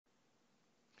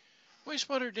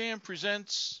Wastewater Dam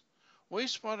presents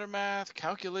wastewater math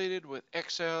calculated with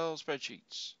Excel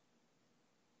spreadsheets.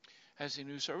 Has a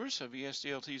new service of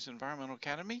ESDLT's Environmental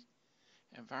Academy,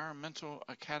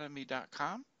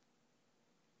 environmentalacademy.com.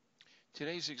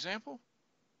 Today's example,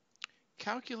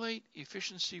 calculate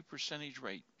efficiency percentage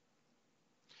rate.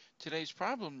 Today's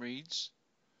problem reads,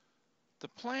 the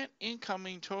plant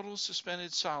incoming total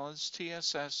suspended solids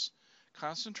TSS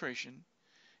concentration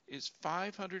is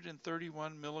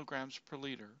 531 milligrams per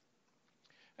liter,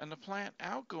 and the plant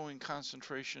outgoing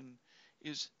concentration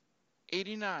is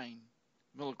 89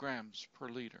 milligrams per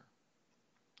liter.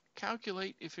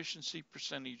 Calculate efficiency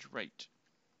percentage rate.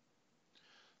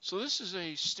 So this is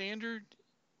a standard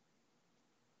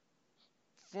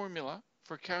formula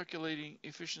for calculating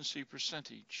efficiency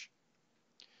percentage.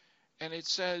 And it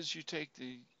says you take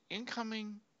the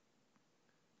incoming,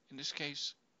 in this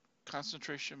case,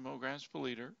 concentration milligrams per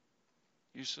liter,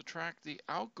 you subtract the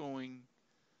outgoing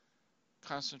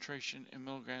concentration in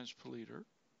milligrams per liter,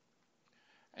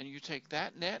 and you take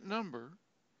that net number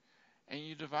and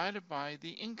you divide it by the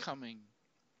incoming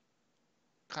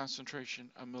concentration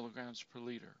of milligrams per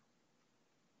liter.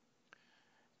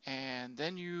 And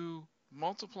then you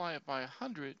multiply it by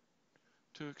 100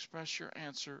 to express your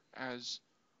answer as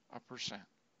a percent.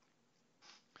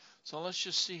 So let's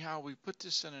just see how we put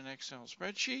this in an Excel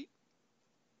spreadsheet.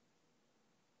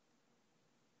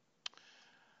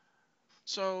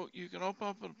 So you can open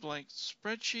up a blank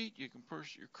spreadsheet, you can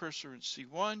put your cursor in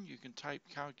C1, you can type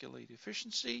calculate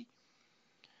efficiency.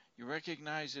 You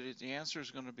recognize that the answer is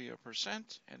going to be a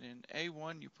percent, and in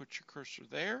A1 you put your cursor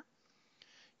there.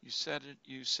 You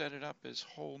set it up as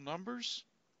whole numbers.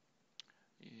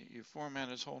 You format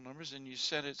as whole numbers, and you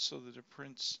set it so that it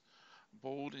prints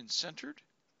bold and centered.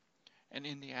 And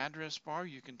in the address bar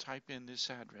you can type in this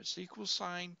address,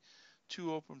 =,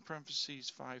 2 open parentheses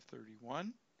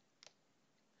 531.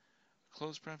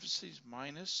 Close parentheses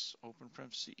minus, open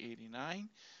parenthesis 89,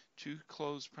 2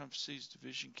 close parentheses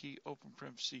division key, open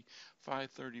parenthesis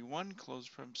 531, close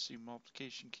parenthesis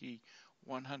multiplication key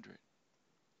 100.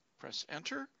 Press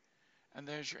enter, and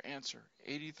there's your answer.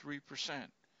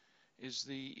 83% is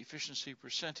the efficiency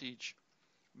percentage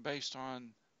based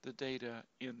on the data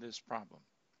in this problem.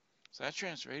 So that's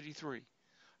your answer, 83.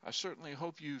 I certainly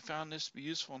hope you found this to be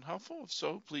useful and helpful. If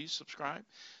so, please subscribe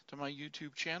to my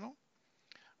YouTube channel.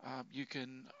 You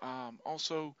can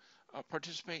also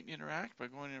participate and interact by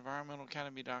going to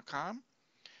environmentalacademy.com.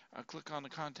 Click on the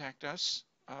Contact Us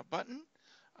button,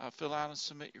 fill out and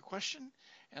submit your question,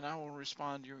 and I will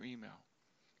respond to your email.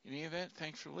 In any event,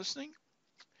 thanks for listening,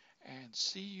 and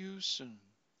see you soon.